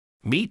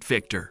Meet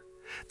Victor.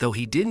 Though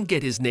he didn't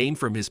get his name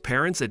from his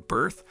parents at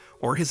birth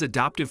or his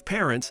adoptive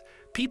parents,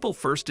 people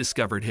first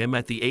discovered him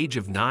at the age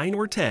of 9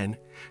 or 10,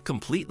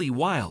 completely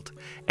wild,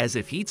 as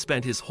if he'd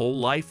spent his whole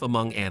life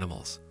among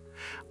animals.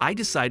 I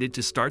decided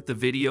to start the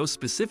video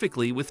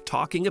specifically with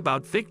talking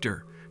about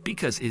Victor,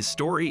 because his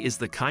story is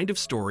the kind of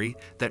story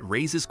that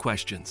raises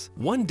questions.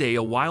 One day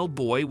a wild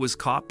boy was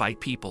caught by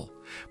people,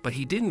 but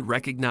he didn't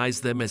recognize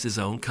them as his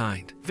own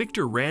kind.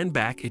 Victor ran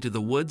back into the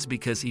woods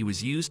because he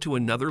was used to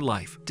another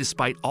life,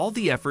 despite all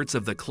the efforts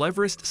of the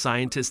cleverest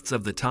scientists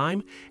of the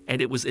time, and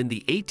it was in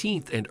the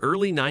 18th and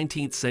early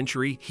 19th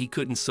century he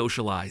couldn't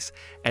socialize,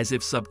 as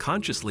if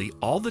subconsciously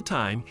all the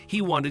time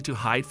he wanted to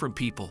hide from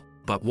people.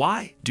 But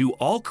why? Do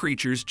all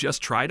creatures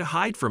just try to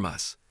hide from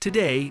us?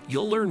 Today,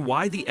 you'll learn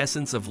why the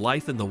essence of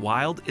life in the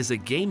wild is a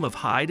game of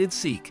hide and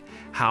seek,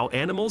 how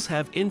animals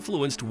have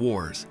influenced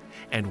wars,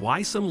 and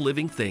why some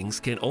living things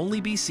can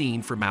only be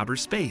seen from outer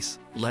space.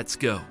 Let's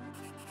go.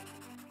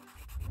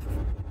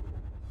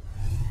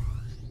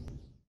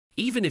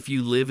 Even if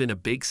you live in a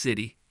big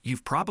city,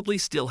 you've probably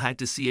still had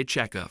to see a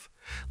Chekhov.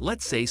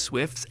 Let's say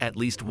swifts at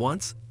least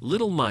once,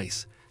 little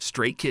mice,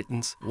 stray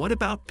kittens. What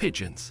about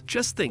pigeons?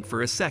 Just think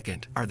for a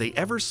second. Are they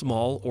ever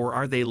small, or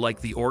are they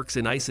like the orcs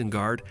in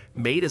Isengard,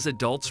 made as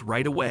adults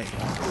right away?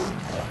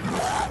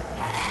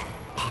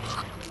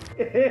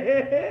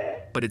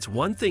 But it's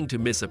one thing to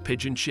miss a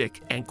pigeon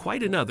chick and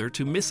quite another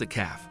to miss a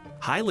calf.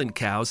 Highland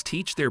cows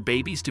teach their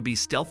babies to be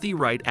stealthy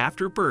right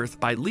after birth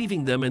by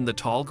leaving them in the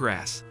tall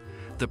grass.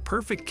 The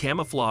perfect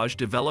camouflage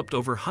developed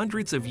over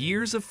hundreds of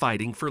years of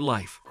fighting for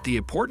life. The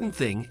important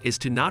thing is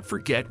to not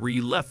forget where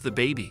you left the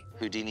baby.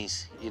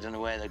 Houdinis, you don't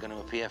know where they're going to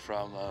appear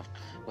from or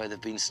where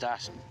they've been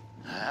stashed.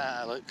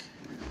 Ah, look.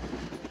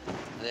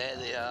 There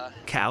they are.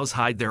 Cows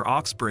hide their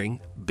offspring,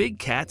 big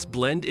cats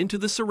blend into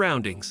the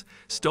surroundings,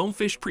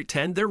 stonefish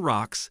pretend they're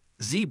rocks,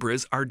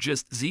 zebras are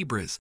just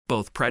zebras.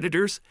 Both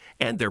predators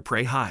and their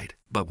prey hide.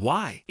 But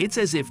why? It's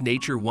as if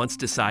nature once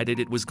decided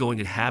it was going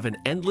to have an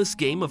endless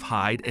game of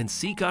hide and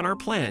seek on our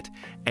planet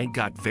and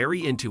got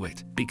very into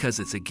it, because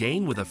it's a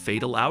game with a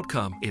fatal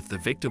outcome. If the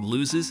victim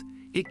loses,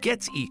 it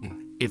gets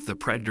eaten. If the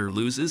predator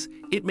loses,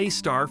 it may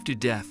starve to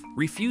death,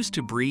 refuse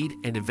to breed,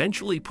 and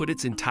eventually put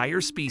its entire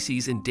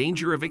species in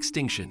danger of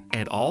extinction.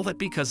 And all that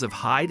because of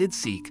hide and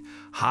seek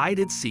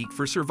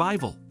for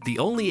survival. The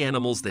only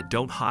animals that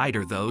don't hide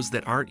are those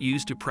that aren't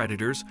used to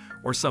predators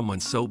or someone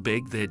so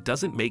big that it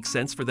doesn't make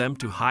sense for them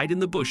to hide in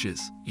the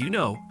bushes. You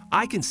know,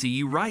 I can see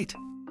you right.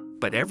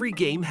 But every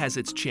game has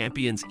its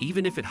champions,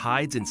 even if it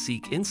hides and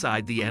seek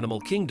inside the animal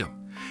kingdom.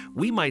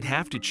 We might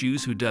have to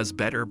choose who does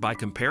better by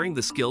comparing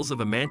the skills of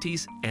a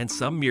mantis and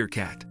some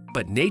meerkat.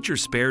 But nature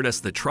spared us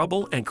the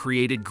trouble and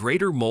created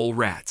greater mole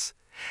rats.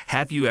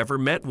 Have you ever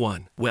met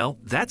one? Well,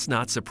 that's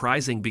not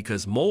surprising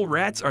because mole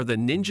rats are the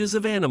ninjas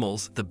of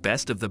animals, the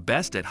best of the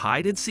best at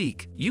hide and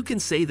seek. You can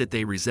say that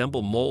they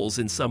resemble moles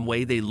in some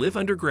way. They live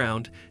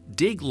underground,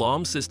 dig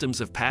long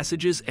systems of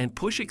passages, and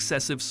push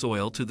excessive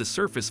soil to the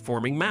surface,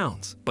 forming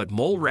mounds. But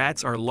mole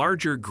rats are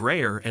larger,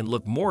 grayer, and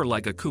look more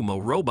like a Kumo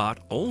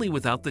robot, only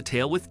without the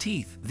tail with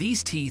teeth.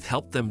 These teeth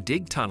help them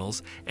dig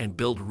tunnels and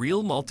build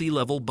real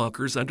multi-level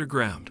bunkers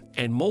underground.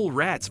 And mole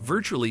rats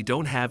virtually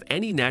don't have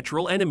any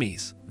natural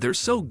enemies. They're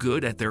so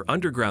good at their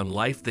underground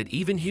life that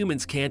even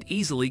humans can't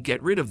easily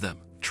get rid of them.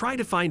 Try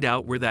to find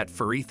out where that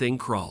furry thing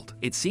crawled.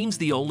 It seems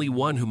the only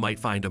one who might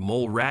find a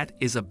mole rat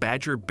is a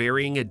badger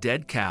burying a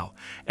dead cow,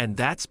 and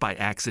that's by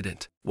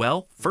accident.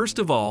 Well, first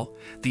of all,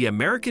 the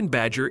American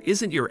badger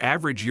isn't your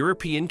average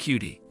European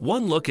cutie.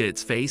 One look at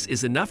its face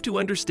is enough to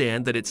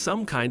understand that it's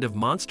some kind of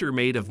monster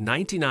made of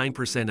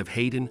 99% of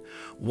Hayden,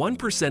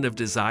 1% of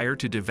desire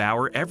to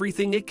devour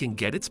everything it can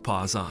get its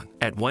paws on.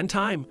 At one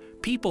time,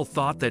 people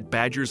thought that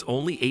badgers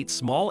only ate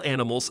small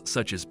animals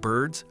such as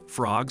birds,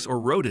 frogs, or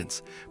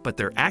rodents, but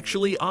they're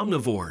actually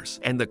omnivores,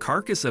 and the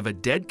carcass of a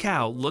dead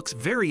cow looks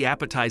very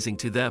appetizing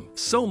to them,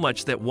 so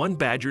much that one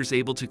badger's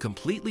able to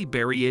completely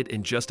bury it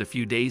in just a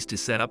few days to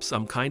set up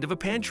some kind of a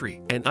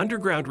pantry, an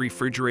underground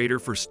refrigerator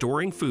for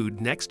storing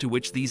food next to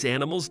which these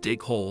animals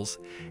dig holes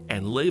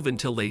and live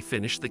until they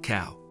finish the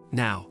cow.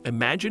 Now,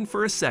 imagine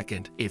for a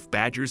second if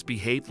badgers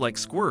behaved like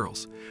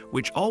squirrels,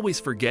 which always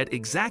forget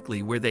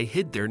exactly where they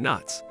hid their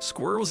nuts.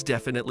 Squirrels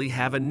definitely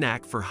have a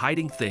knack for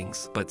hiding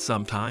things, but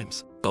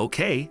sometimes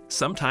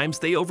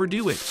they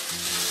overdo it.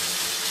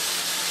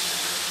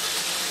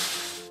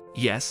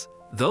 Yes,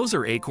 those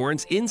are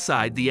acorns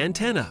inside the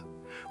antenna.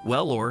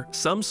 Well, or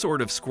some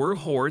sort of squirrel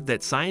horde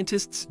that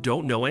scientists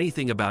don't know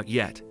anything about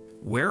yet.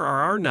 Where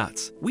are our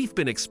nuts? We've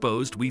been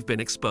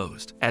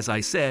exposed. As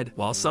I said,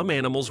 while some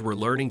animals were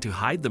learning to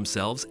hide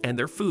themselves and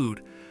their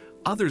food,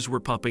 others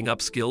were pumping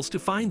up skills to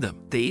find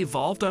them. They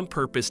evolved on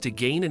purpose to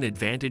gain an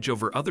advantage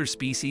over other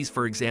species,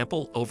 for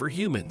example, over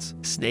humans.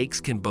 Snakes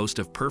can boast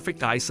of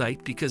perfect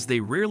eyesight because they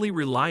rarely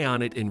rely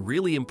on it in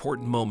really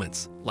important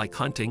moments, like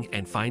hunting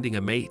and finding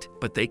a mate,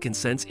 but they can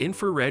sense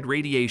infrared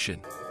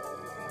radiation.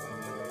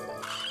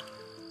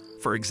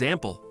 For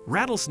example,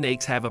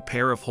 rattlesnakes have a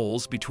pair of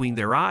holes between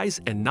their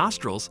eyes and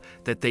nostrils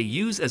that they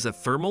use as a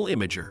thermal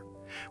imager.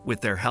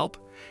 With their help,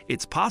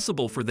 It's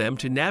possible for them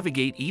to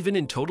navigate even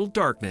in total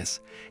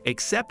darkness,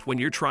 except when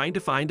you're trying to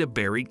find a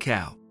buried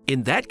cow.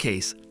 In that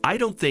case, I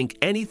don't think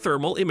any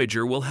thermal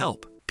imager will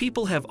help.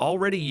 People have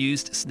already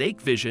used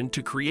snake vision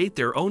to create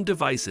their own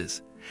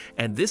devices,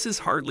 and this is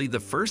hardly the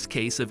first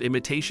case of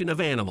imitation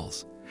of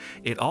animals.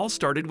 It all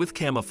started with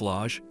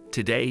camouflage.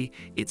 Today,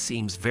 it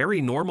seems very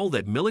normal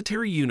that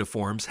military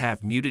uniforms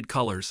have muted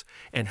colors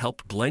and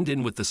help blend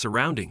in with the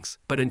surroundings.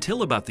 But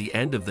until about the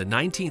end of the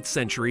 19th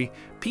century,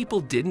 people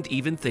didn't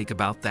even think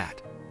about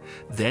that.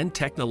 Then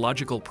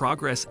technological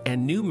progress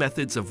and new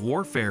methods of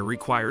warfare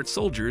required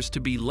soldiers to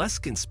be less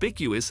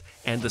conspicuous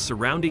and the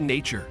surrounding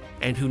nature.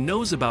 And who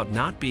knows about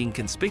not being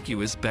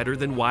conspicuous better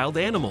than wild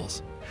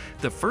animals?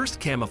 The first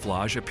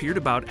camouflage appeared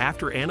about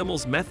after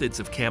animals' methods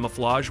of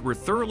camouflage were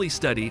thoroughly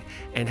studied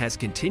and has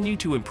continued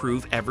to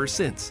improve ever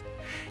since.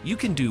 You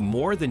can do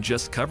more than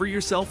just cover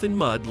yourself in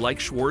mud like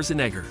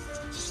Schwarzenegger.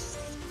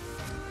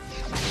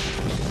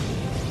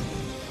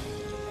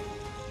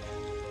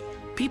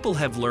 People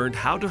have learned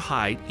how to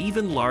hide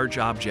even large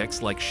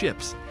objects like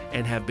ships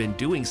and have been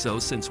doing so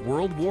since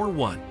World War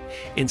I.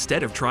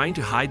 Instead of trying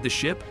to hide the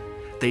ship,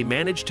 they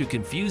managed to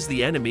confuse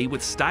the enemy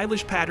with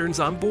stylish patterns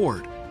on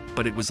board.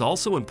 But it was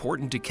also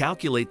important to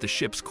calculate the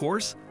ship's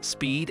course,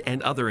 speed,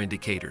 and other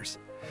indicators,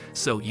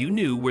 so you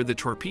knew where the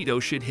torpedo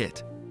should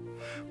hit.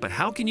 But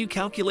how can you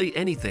calculate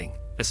anything,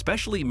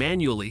 especially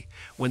manually,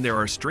 when there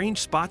are strange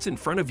spots in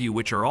front of you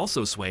which are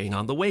also swaying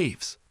on the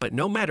waves? But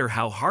no matter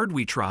how hard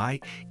we try,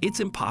 it's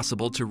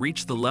impossible to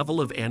reach the level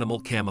of animal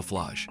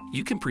camouflage.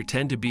 You can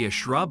pretend to be a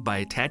shrub by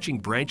attaching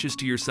branches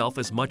to yourself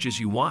as much as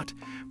you want,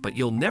 but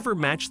you'll never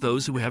match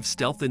those who have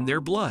stealth in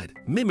their blood.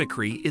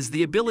 Mimicry is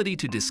the ability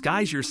to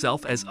disguise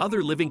yourself as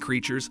other living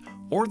creatures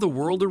or the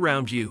world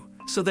around you,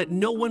 so that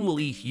no one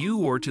will eat you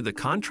or to the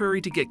contrary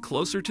to get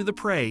closer to the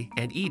prey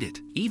and eat it.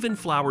 Even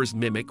flowers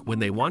mimic when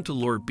they want to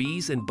lure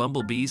bees and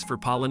bumblebees for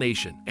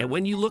pollination. And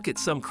when you look at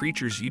some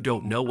creatures, you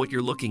don't know what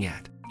you're looking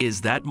at.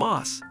 Is that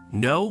moss?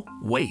 No,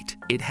 wait,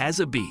 it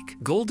has a beak.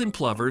 Golden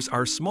plovers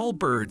are small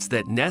birds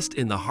that nest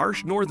in the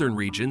harsh northern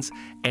regions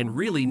and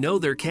really know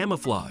their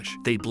camouflage.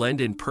 They blend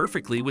in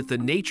perfectly with the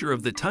nature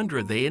of the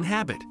tundra they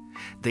inhabit.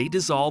 They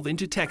dissolve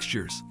into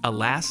textures.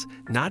 Alas,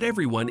 not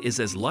everyone is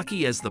as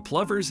lucky as the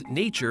plovers.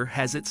 Nature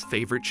has its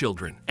favorite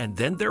children. And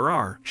then there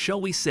are,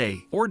 shall we say,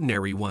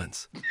 ordinary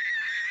ones.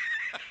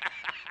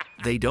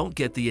 They don't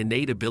get the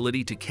innate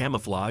ability to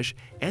camouflage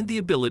and the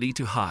ability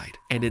to hide.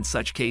 And in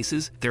such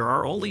cases, there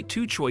are only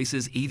two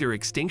choices: either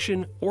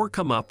extinction or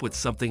come up with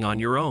something on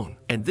your own.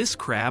 And this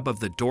crab of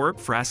the Dorop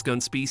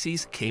frascon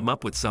species came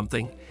up with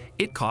something.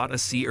 It caught a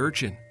sea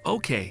urchin.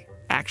 Okay,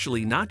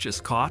 actually not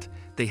just caught,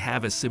 they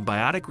have a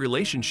symbiotic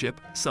relationship,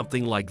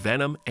 something like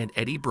Venom and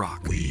Eddie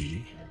Brock.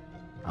 We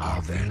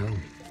are Venom.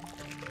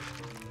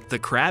 The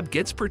crab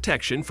gets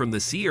protection from the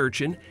sea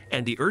urchin,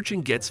 and the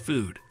urchin gets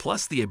food,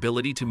 plus the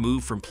ability to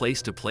move from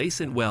place to place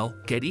and, well,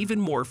 get even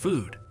more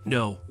food.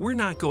 No, we're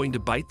not going to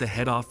bite the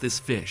head off this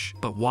fish.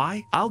 But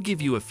why? I'll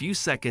give you a few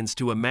seconds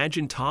to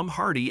imagine Tom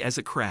Hardy as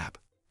a crab.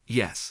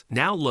 Yes,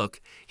 now look,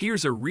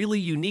 here's a really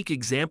unique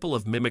example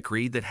of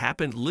mimicry that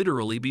happened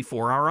literally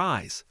before our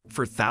eyes.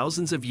 For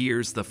thousands of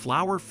years, the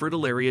flower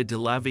Fritillaria de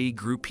la Vie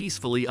grew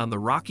peacefully on the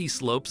rocky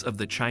slopes of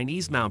the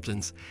Chinese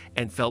mountains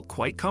and felt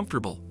quite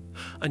comfortable,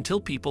 until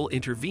people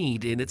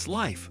intervened in its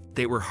life.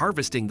 They were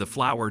harvesting the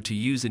flower to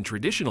use in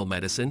traditional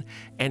medicine,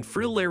 and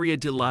Fritillaria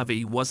de la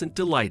Vie wasn't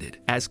delighted.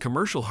 As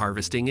commercial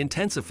harvesting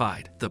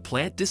intensified, the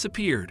plant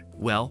disappeared.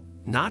 Well,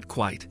 not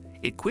quite.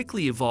 It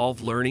quickly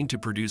evolved, learning to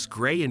produce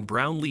gray and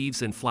brown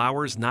leaves and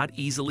flowers not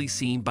easily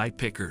seen by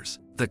pickers.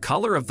 The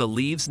color of the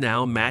leaves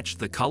now matched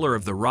the color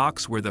of the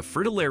rocks where the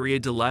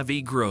Fritillaria de la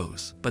Vie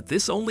grows. But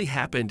this only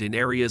happened in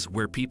areas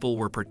where people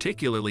were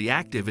particularly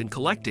active in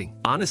collecting.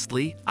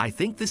 Honestly, I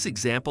think this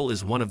example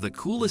is one of the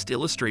coolest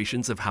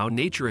illustrations of how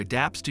nature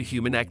adapts to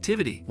human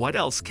activity. What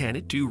else can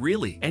it do,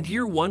 really? And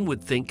here one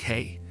would think,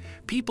 hey,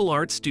 people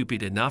aren't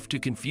stupid enough to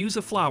confuse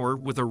a flower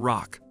with a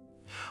rock.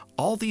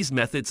 All these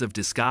methods of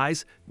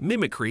disguise,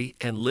 mimicry,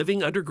 and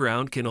living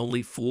underground can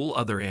only fool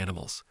other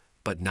animals,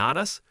 but not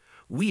us.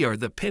 We are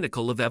the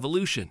pinnacle of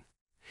evolution.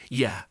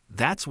 Yeah,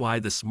 that's why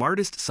the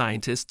smartest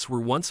scientists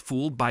were once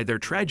fooled by their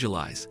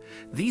tradulies.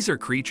 These are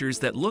creatures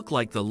that look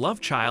like the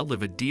love child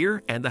of a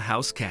deer and the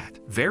house cat.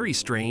 Very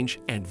strange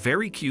and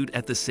very cute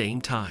at the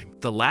same time.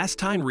 The last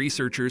time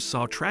researchers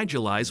saw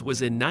tradulies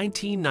was in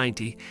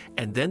 1990,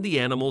 and then the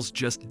animals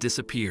just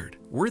disappeared.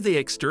 Were they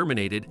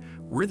exterminated?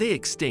 Were they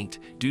extinct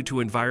due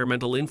to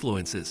environmental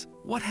influences?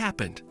 What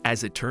happened?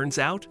 As it turns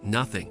out,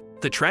 nothing.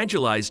 The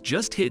tradulies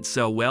just hid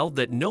so well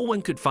that no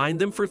one could find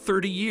them for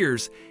 30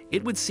 years.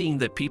 It would seem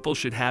that people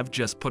should have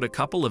just put a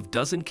couple of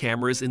dozen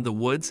cameras in the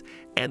woods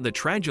and the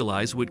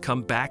tradulies would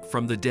come back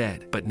from the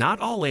dead. But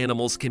not all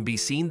animals can be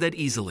seen that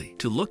easily.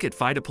 To look at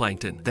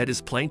phytoplankton, that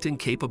is plankton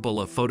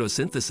capable of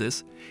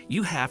photosynthesis,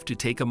 you have to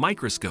take a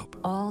microscope.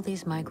 All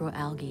these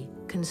microalgae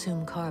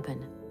consume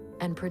carbon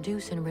and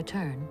produce in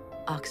return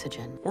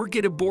oxygen. Or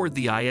get aboard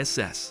the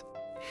ISS.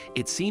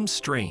 It seems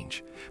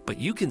strange, but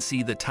you can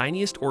see the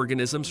tiniest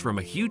organisms from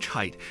a huge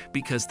height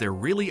because there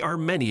really are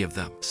many of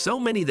them. So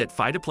many that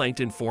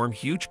phytoplankton form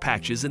huge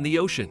patches in the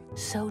ocean.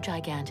 So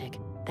gigantic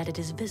that it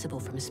is visible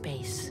from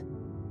space.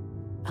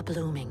 A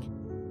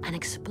blooming, an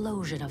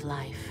explosion of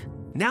life.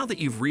 Now that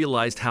you've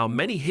realized how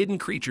many hidden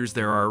creatures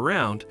there are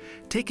around,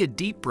 take a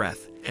deep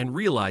breath and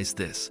realize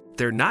this.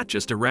 They're not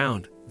just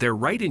around, they're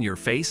right in your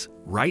face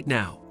right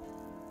now.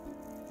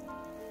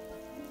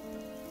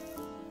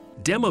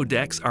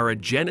 Demodex are a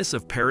genus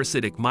of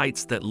parasitic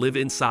mites that live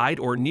inside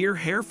or near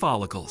hair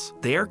follicles.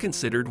 They are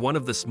considered one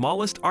of the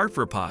smallest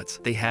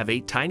arthropods. They have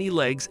 8 tiny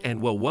legs and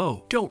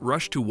whoa, don't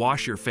rush to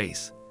wash your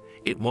face.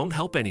 It won't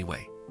help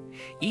anyway.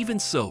 Even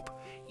soap,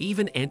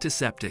 even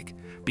antiseptic,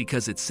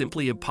 because it's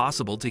simply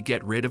impossible to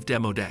get rid of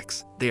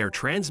Demodex. They are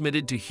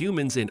transmitted to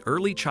humans in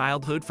early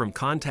childhood from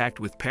contact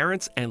with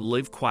parents and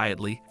live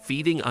quietly,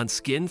 feeding on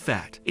skin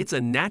fat. It's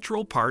a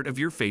natural part of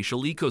your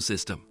facial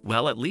ecosystem.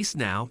 Well, at least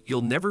now,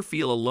 you'll never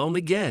feel alone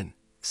again.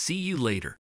 See you later.